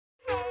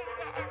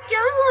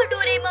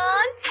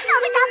Doraemon.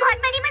 Nobita,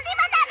 बहुत बड़ी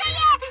मुसीबत आ गई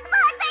है,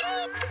 बहुत बड़ी।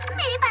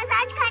 मेरे पास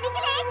आज खाने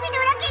के लिए एक भी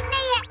डोरा केक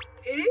नहीं है।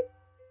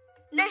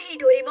 नहीं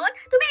डोरेमोन,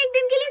 तुम्हें एक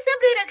दिन के लिए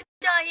सब्र रखना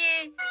चाहिए।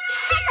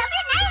 मैं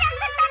सब्र नहीं रख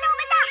सकता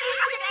नोबिता।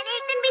 अगर मैंने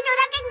एक दिन भी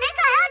डोरा केक नहीं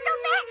खाया तो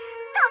मैं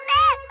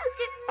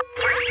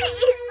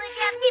प्लीज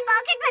मुझे अपनी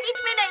पॉकेट मनी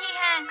में नहीं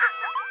है।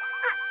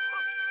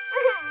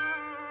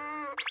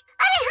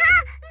 अरे हाँ,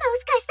 मैं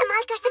उसका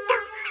इस्तेमाल कर सकता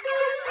हूँ।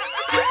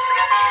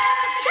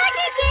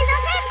 छोटी चीजों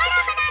से बड़ा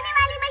बनाने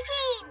वाली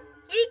मशीन।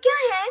 ये क्या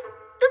है?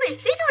 तुम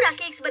इससे डोरा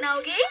केक्स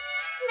बनाओगे?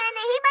 मैं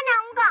नहीं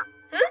बनाऊंगा।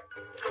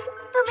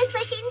 तुम इस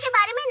मशीन के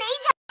बारे में नहीं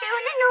जानते हो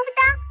ना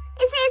नोबिता।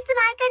 इसे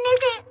इस्तेमाल करने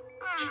से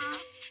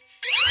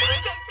मैं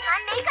इसे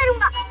इस्तेमाल नहीं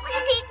करूंगा। मुझे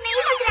ठीक नहीं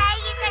लग रहा है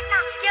ये करना।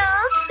 क्या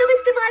तुम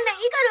इस्तेमाल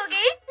नहीं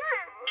करोगे?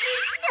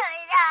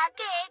 Dora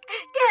cake.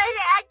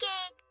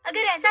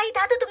 अगर ऐसा ही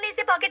था तो तुमने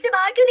इसे पॉकेट से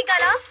बाहर क्यों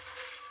निकाला?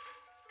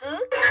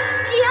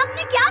 ये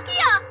आपने क्या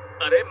किया?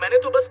 अरे मैंने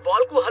तो बस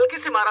बॉल को हल्के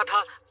से मारा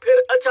था, फिर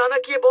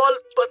अचानक ये बॉल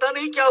पता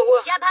नहीं क्या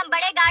हुआ। जब हम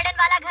बड़े गार्डन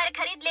वाला घर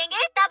खरीद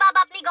लेंगे तब आप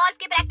अपनी गोल्फ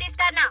की प्रैक्टिस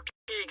करना।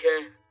 ठीक है।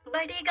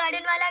 बड़े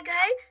गार्डन वाला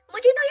घर?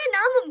 मुझे तो ये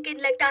नामुमकिन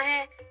लगता है।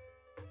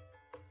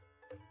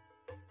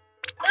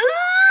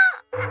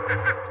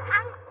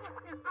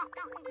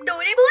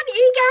 डोरेमोन,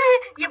 ये क्या है?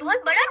 ये बहुत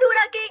बड़ा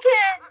डोरा केक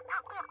है।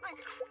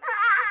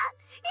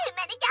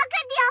 मैंने क्या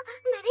कर दिया?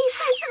 मैंने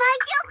इसका इस्तेमाल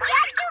क्यों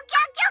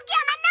किया?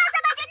 मैं ना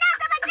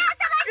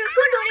समझ।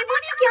 रुको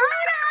डोरेमोन, ये क्या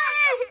हो रहा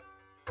है?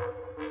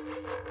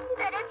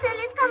 दरअसल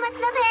इसका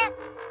मतलब है,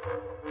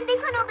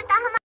 देखो नोबिता,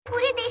 हमारे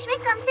पूरे देश में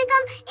कम से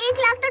कम 1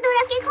 लाख तो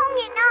डोरा केक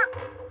होंगे ना?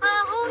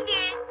 हाँ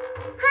होंगे।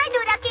 हर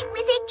डोरा केक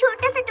में से एक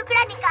छोटा सा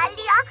टुकड़ा निकाल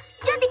लिया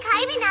जो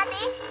दिखाई भी ना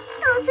दे,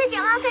 तो उसे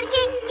जमा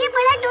करके ये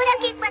बड़ा डोरा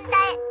केक बनता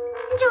है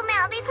जो मैं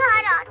अभी खा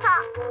रहा था।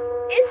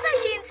 इस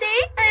मशीन से?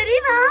 अरे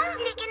वाह!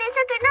 लेकिन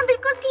ऐसा करना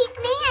बिल्कुल ठीक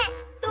नहीं है।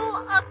 तो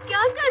अब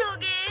क्या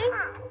करोगे?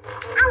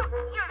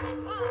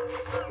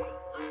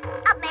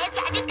 अब मैं इस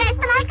गैजेट का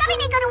इस्तेमाल कभी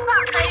नहीं करूँगा।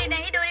 अरे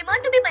नहीं डोरेमोन,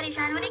 तुम्हें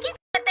परेशान होने की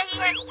जरूरत नहीं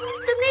है।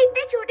 तुमने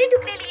इतने छोटे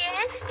टुकड़े लिए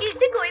हैं कि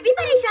इससे कोई भी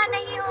परेशान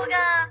नहीं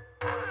होगा।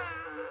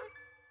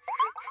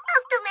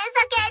 अब तुम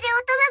ऐसा कह रहे हो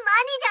तो मैं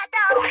मान ही जाता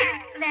हूँ।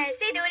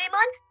 वैसे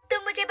डोरेमोन,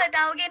 तुम मुझे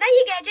बताओगे ना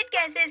ये गैजेट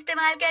कैसे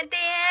इस्तेमाल करते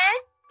हैं?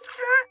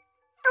 हाँ,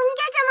 तुम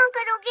क्या जमा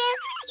करोगे?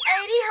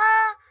 अरे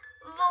हाँ,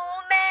 वो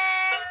मैं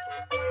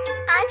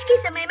आज के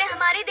समय में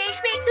हमारे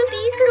देश में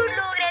 130 करोड़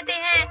लोग रहते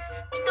हैं,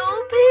 तो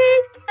फिर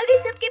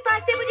अगर सबके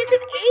पास से मुझे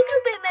सिर्फ 1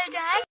 रुपए मिल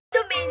जाए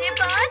तो मेरे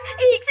पास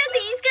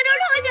 130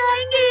 करोड़ हो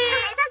जाएंगे।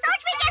 ऐसा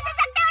सोच भी कैसे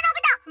सकते हो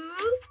नोबिता?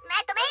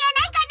 मैं तुम्हें ये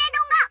नहीं करने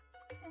दूंगा।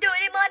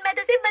 डोरेमोन, मैं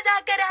तो सिर्फ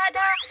मजाक कर रहा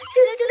था।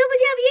 चलो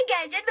मुझे अब ये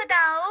गैजेट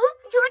बताओ।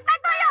 झूठ मत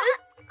बोलो।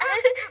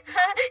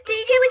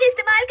 ठीक है, मुझे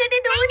इस्तेमाल करने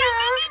दो ना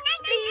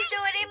प्लीज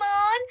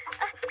डोरेमोन।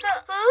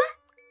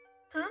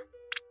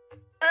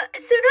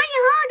 सुनो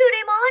यहाँ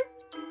डोरेमोन,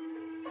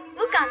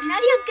 वो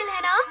कामिनारी अंकल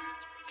है ना?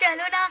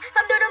 चलो ना,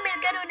 हम दोनों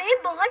मिलकर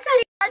उन्हें बहुत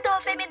सारे बाल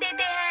तोहफे में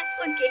देते हैं।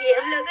 उनके लिए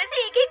हम लोगों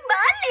से एक एक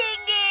बाल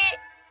लेंगे।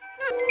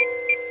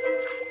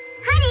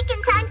 हर एक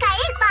इंसान का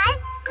एक बाल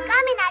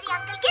कामिनारी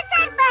अंकल के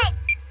सर पर।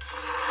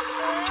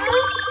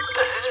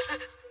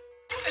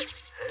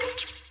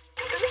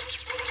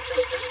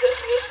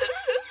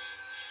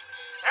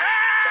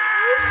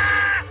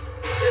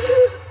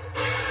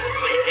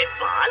 मेरे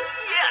बाल,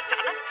 ये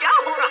अचानक क्या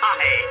हो रहा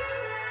है?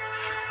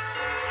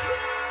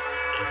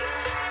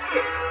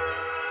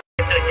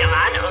 तो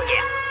जवान हो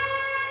गया।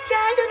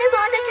 शायद उन्हें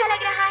बहुत अच्छा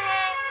लग रहा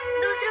है।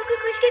 दूसरों को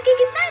खुश करके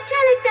कितना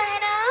अच्छा लगता है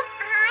ना?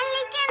 हाँ,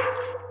 लेकिन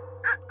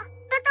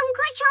तो तुम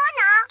खुश हो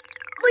ना?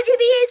 मुझे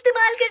भी ये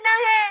इस्तेमाल करना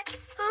है।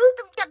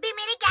 तुम जब भी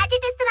मेरे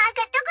गैजेट इस्तेमाल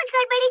करते हो कुछ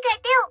गड़बड़ी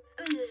करते हो।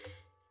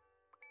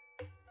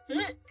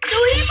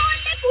 डोरेमोन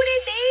ने पूरे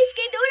देश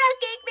के डोरा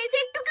केक में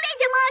से टुकड़े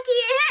जमा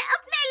किए हैं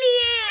अपने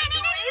लिए।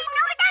 नहीं,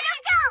 नोबिता रुक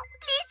जाओ,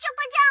 प्लीज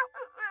चुप हो जाओ।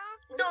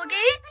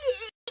 दोगे?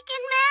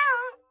 लेकिन मैं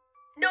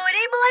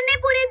डोरेमोन ने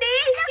पूरे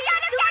देश रुक जाओ,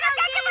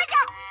 चुप हो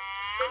जाओ।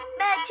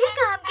 मैं अच्छे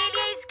काम के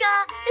लिए इसका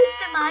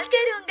इस्तेमाल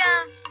करूंगा।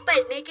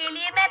 पढ़ने के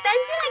लिए मैं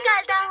पेंसिल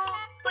निकालता हूँ।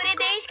 पूरे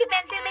देश के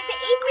पेंसिल में से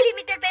 1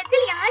 मिलीमीटर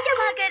पेंसिल यहाँ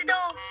जमा कर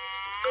दो।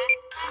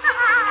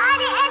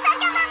 अरे ऐसा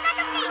क्या मांगा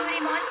तुमने?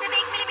 डोरेमोन, सिर्फ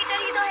 1 मिलीमीटर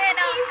ही तो है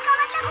ना? इसका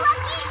मतलब हुआ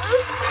कि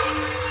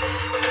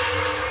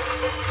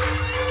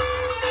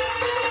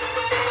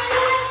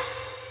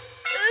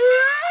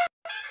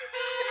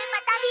तुम्हें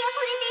पता भी है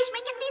पूरे देश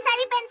में कितनी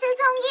सारी पेंसिल्स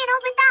होंगी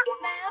नोबिता?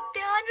 मैं अब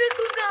ध्यान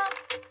रखूंगा।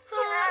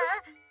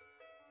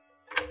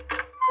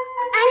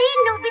 अरे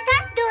नोबिता,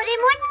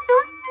 डोरेमोन,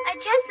 तुम?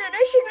 अच्छा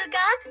सुनो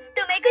शिजुका,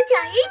 तुम्हें कुछ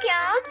चाहिए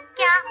क्या?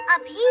 क्या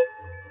अभी?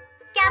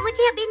 क्या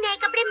मुझे अभी नए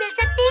कपड़े मिल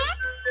सकते हैं?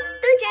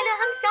 तो चलो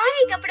हम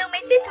सारे कपड़ों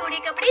में से थोड़े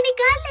कपड़े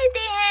निकाल लेते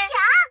हैं।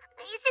 क्या?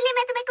 इसलिए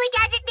मैं तुम्हें कोई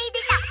गैजेट नहीं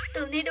देता।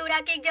 तुमने डोरा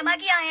केक जमा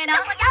किया है ना?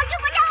 चुप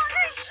हो जाओ।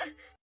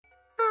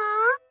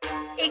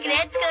 एक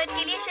रेड स्कर्ट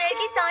के लिए शहर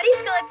की सारी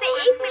स्कर्ट से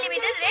 1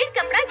 मिलीमीटर रेड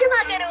कपड़ा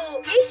जमा करो।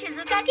 ये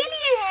शिजुका के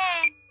लिए है।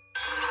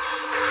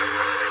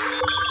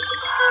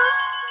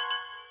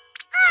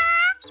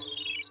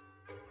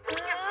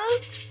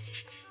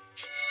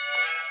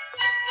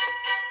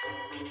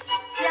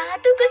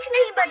 कुछ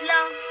नहीं बदला।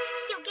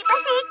 क्योंकि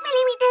बस 1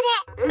 मिलीमीटर है।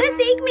 बस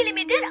 1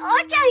 मिलीमीटर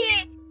और चाहिए।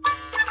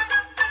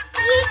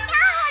 ये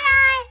क्या हो रहा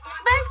है?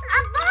 बस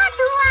अब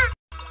बहुत हुआ।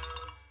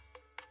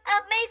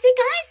 अब मैं इसे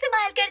कहाँ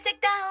इस्तेमाल कर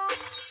सकता हूँ?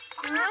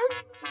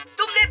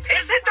 तुमने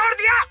फिर से तोड़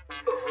दिया।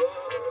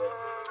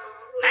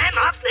 मैं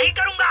माफ नहीं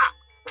करूँगा।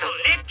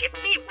 तुमने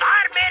कितनी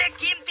बार मेरे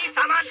कीमती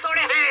सामान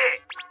तोड़े हैं।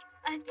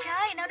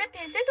 अच्छा, इन्होंने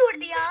फिर से तोड़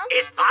दिया।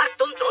 इस बार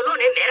तुम दोनों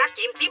ने मेरा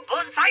कीमती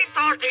बोनसाई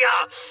तोड़ दिया।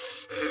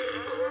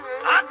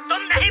 अब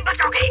तुम नहीं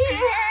बचोगे।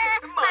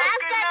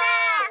 माफ करना।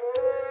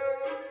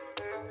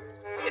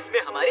 इसमें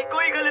हमारी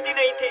कोई गलती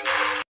नहीं थी।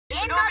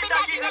 ये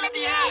नोबिता की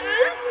गलती है।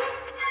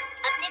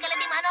 अपनी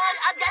गलती मानो और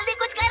अब जल्दी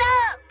कुछ करो।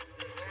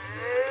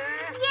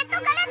 ये तो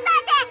गलत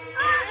बात है।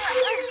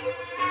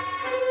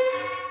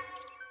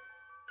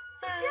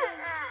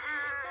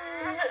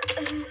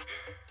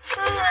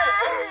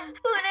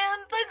 उन्हें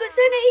हम पर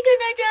गुस्सा नहीं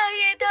करना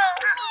चाहिए था।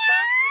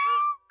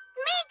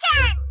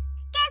 मीचान,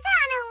 कैसे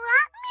आना हुआ?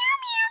 म्याऊ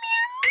म्याऊ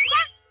म्याऊ।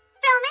 क्या?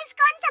 प्रॉमिस?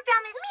 कौन सा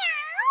प्रॉमिस? म्याऊ।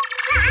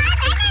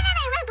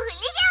 नहीं, मैं भूल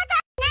ही गया था।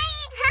 नहीं।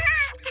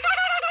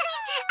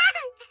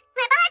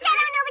 मैं बाहर जा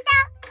रहा हूँ नोबिता।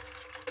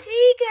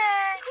 ठीक है।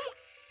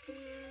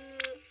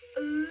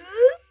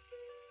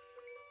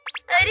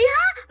 अरे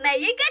हाँ, मैं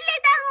ये कर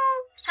लेता हूँ।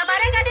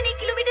 हमारा गार्डन 1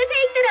 किलोमीटर से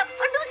एक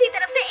तरफ और दूसरी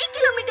तरफ से 1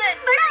 किलोमीटर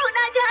बड़ा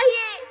होना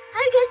चाहिए।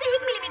 हर घर से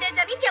 1 मिलीमीटर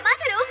जमीन जमा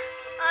करो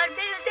और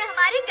फिर उसे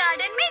हमारे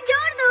गार्डन में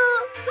जोड़ दो।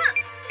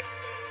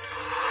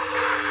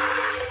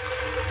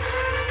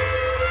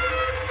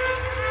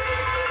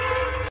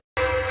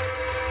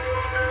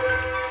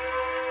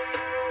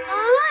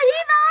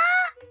 अरे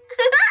वाह!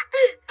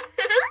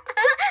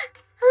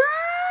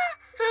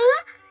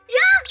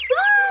 याहू!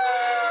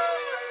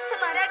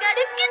 हमारा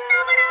गार्डन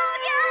कितना बड़ा हो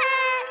गया है।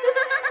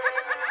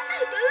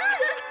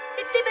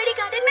 इतने बड़े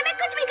गार्डन में मैं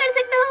कुछ भी कर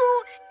सकता हूँ।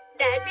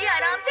 डैड भी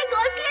आराम से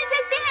गोल्फ खेल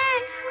सकते हैं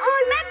और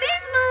मैं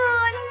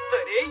बेसबॉल।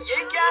 अरे ये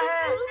क्या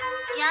है?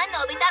 यहाँ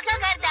नोबिता का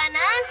घर था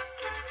ना?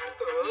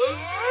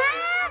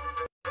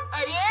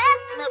 अरे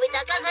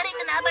नोबिता का घर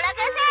इतना बड़ा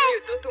कैसे? ये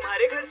तो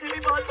तुम्हारे घर से भी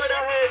बहुत बड़ा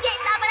है। ये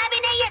इतना बड़ा भी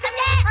नहीं है,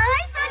 समझे?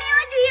 हाय सोनिया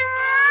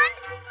जियान।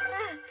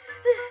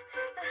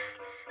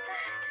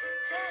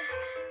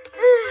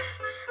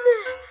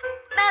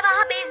 मैं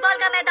वहाँ बेसबॉल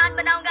का मैदान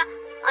बनाऊंगा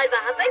और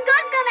वहाँ पर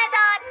गोल्फ का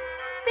मैदान।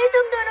 फिर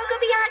तुम दोनों को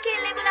भी यहाँ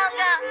खेलने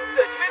बुलाऊंगा।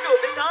 सच में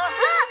नोबिता?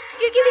 हाँ,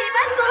 क्योंकि मेरे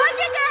पास बहुत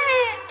जगह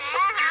है।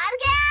 मैं हार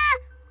गया।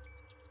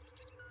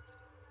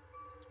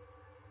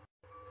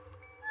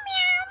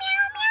 म्याऊ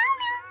म्याऊ म्याऊ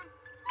म्याऊ।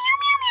 म्याऊ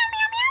म्याऊ म्याऊ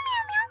म्याऊ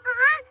म्याऊ म्याऊ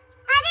म्याऊ।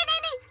 अरे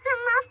नहीं,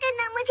 माफ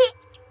करना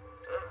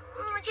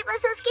मुझे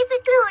बस उसकी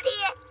फिक्र हो रही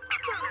है।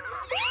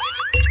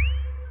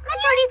 मैं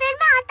थोड़ी देर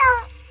में आता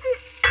हूँ।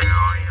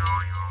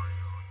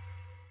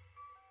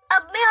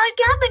 अब मैं और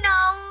क्या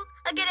बनाऊं?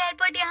 अगर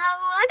एयरपोर्ट यहाँ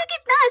हुआ तो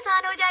कितना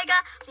आसान हो जाएगा।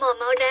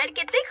 मम्मा और डैड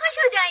कितने खुश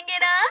हो जाएंगे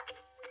ना।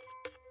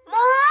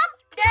 मॉम,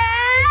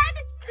 डैड,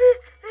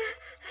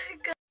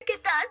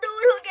 कितना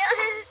दूर हो गया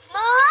है।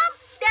 मॉम,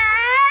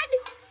 डैड,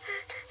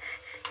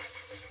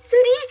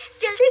 सुनिए,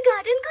 जल्दी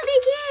गार्डन को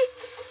देखिए।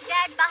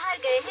 डैड बाहर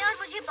गए हैं और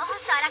मुझे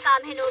बहुत सारा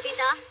काम है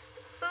नोबिता।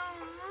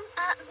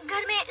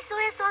 घर में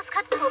सोया सॉस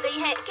खत्म हो गई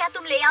है, क्या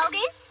तुम ले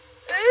आओगे?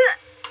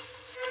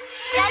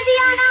 जल्दी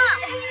आना।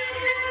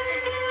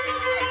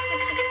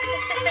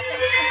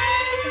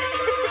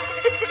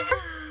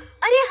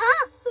 अरे हाँ,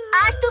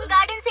 आज तुम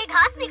गार्डन से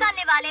घास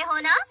निकालने वाले हो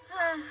ना?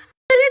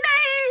 अरे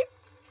नहीं,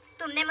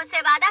 तुमने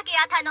मुझसे वादा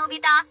किया था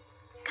नोबिता।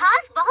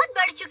 घास बहुत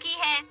बढ़ चुकी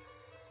है।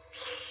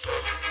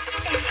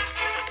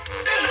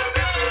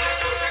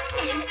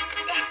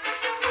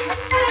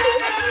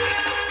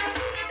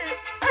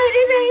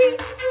 अरे नहीं,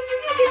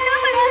 ये कितना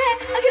बड़ा है।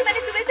 अगर मैंने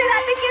सुबह से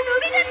रात तक किया तो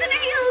भी नष्ट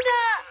नहीं होगा।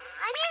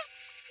 अरे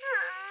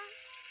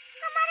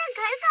हमारा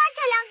घर कहाँ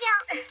चला गया?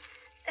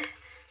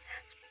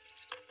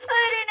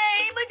 अरे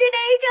नहीं, मुझे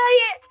नहीं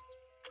चाहिए।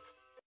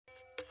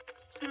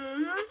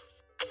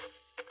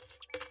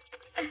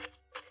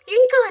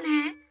 ये कौन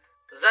है?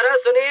 जरा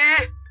सुनिए,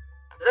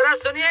 जरा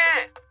सुनिए।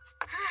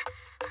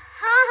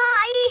 हाँ हाँ,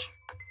 आई।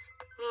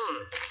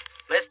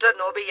 मिस्टर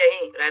नोबी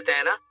यहीं रहते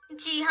हैं ना?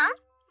 जी हाँ।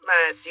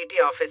 मैं सिटी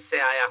ऑफिस से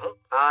आया हूँ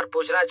और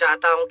पूछना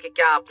चाहता हूँ कि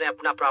क्या आपने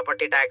अपना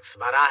प्रॉपर्टी टैक्स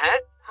भरा है?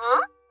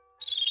 हाँ?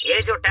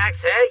 ये जो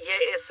टैक्स है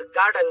ये इस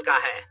गार्डन का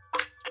है।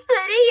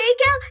 अरे ये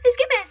क्या,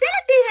 इसके पैसे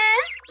लगते हैं?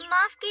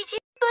 माफ कीजिए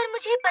पर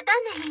मुझे पता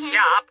नहीं है।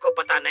 क्या आपको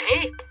पता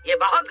नहीं? ये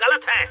बहुत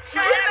गलत है।